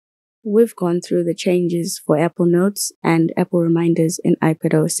We've gone through the changes for Apple Notes and Apple Reminders in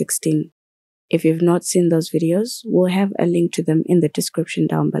iPadOS 16. If you've not seen those videos, we'll have a link to them in the description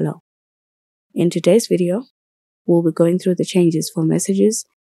down below. In today's video, we'll be going through the changes for messages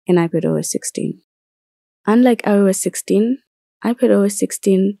in iPadOS 16. Unlike iOS 16, iPadOS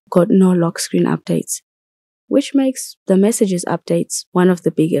 16 got no lock screen updates, which makes the messages updates one of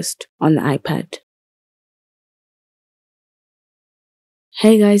the biggest on the iPad.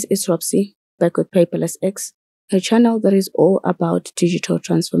 Hey guys, it's Robsy, back with Paperless X, a channel that is all about digital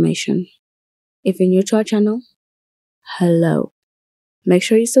transformation. If you're new to our channel, hello. Make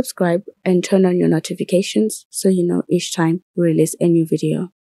sure you subscribe and turn on your notifications so you know each time we release a new video.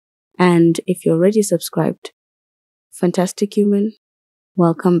 And if you're already subscribed, fantastic human,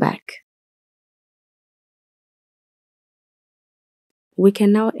 welcome back. We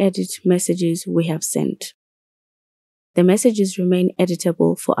can now edit messages we have sent. The messages remain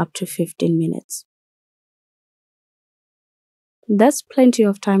editable for up to 15 minutes. That's plenty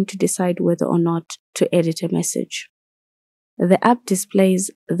of time to decide whether or not to edit a message. The app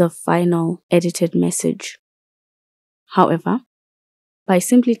displays the final edited message. However, by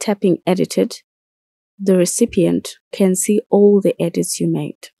simply tapping Edited, the recipient can see all the edits you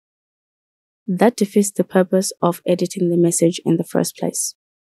made. That defeats the purpose of editing the message in the first place.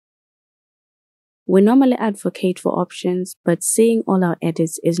 We normally advocate for options, but seeing all our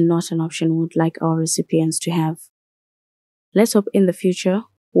edits is not an option we'd like our recipients to have. Let's hope in the future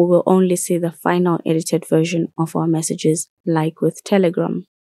we will only see the final edited version of our messages, like with Telegram.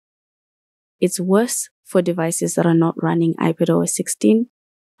 It's worse for devices that are not running iPadOS 16,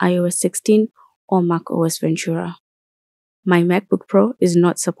 iOS 16, or macOS Ventura. My MacBook Pro is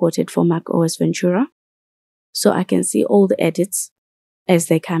not supported for macOS Ventura, so I can see all the edits as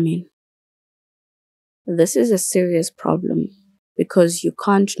they come in. This is a serious problem because you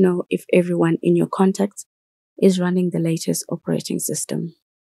can't know if everyone in your contacts is running the latest operating system.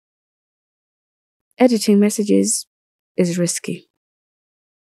 Editing messages is risky.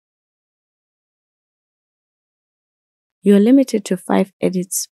 You are limited to 5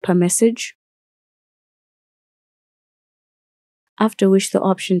 edits per message, after which the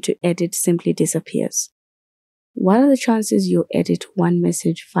option to edit simply disappears. What are the chances you edit one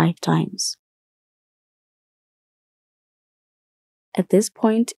message 5 times? At this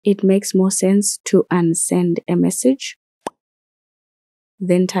point, it makes more sense to unsend a message,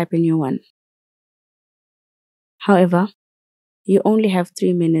 then type a new one. However, you only have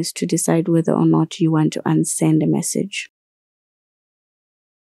 3 minutes to decide whether or not you want to unsend a message.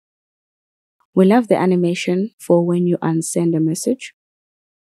 We love the animation for when you unsend a message.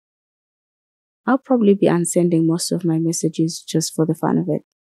 I'll probably be unsending most of my messages just for the fun of it.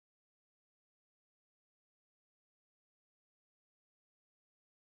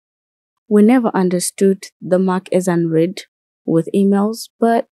 We never understood the mark as unread with emails,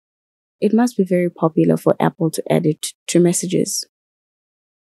 but it must be very popular for Apple to edit to messages.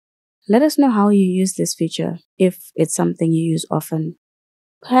 Let us know how you use this feature, if it's something you use often.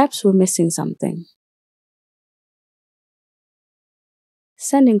 Perhaps we're missing something.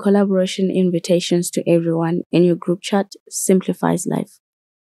 Sending collaboration invitations to everyone in your group chat simplifies life.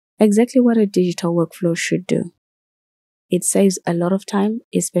 Exactly what a digital workflow should do. It saves a lot of time,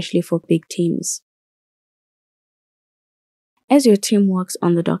 especially for big teams. As your team works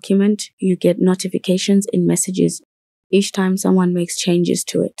on the document, you get notifications in messages each time someone makes changes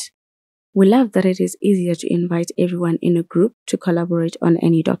to it. We love that it is easier to invite everyone in a group to collaborate on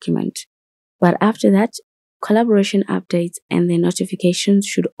any document. But after that, collaboration updates and their notifications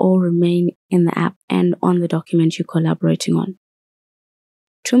should all remain in the app and on the document you're collaborating on.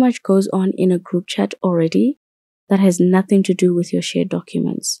 Too much goes on in a group chat already that has nothing to do with your shared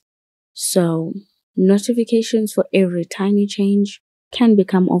documents. So, notifications for every tiny change can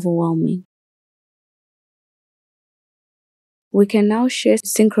become overwhelming. We can now share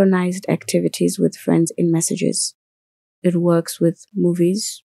synchronized activities with friends in messages. It works with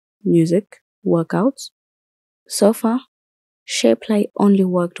movies, music, workouts. So far, SharePlay only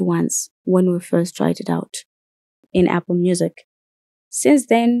worked once when we first tried it out in Apple Music. Since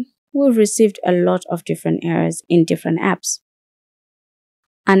then, we've received a lot of different errors in different apps.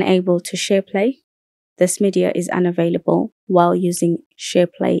 Unable to SharePlay, this media is unavailable while using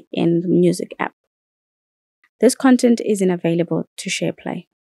SharePlay in the Music app. This content isn't available to SharePlay.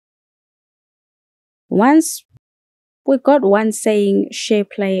 Once we got one saying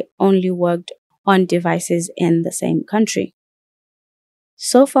SharePlay only worked on devices in the same country.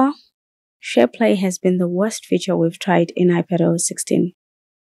 So far, SharePlay has been the worst feature we've tried in iPadOS 16.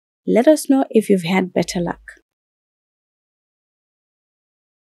 Let us know if you've had better luck.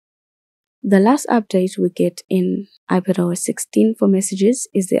 The last update we get in iPadOS 16 for messages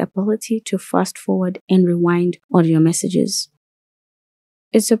is the ability to fast forward and rewind audio messages.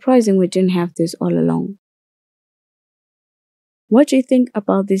 It's surprising we didn't have this all along. What do you think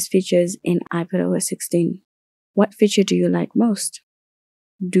about these features in iPadOS 16? What feature do you like most?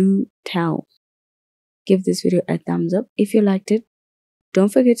 Do tell. Give this video a thumbs up if you liked it.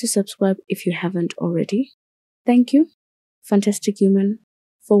 Don't forget to subscribe if you haven't already. Thank you, Fantastic Human,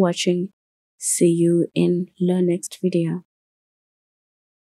 for watching. See you in the next video.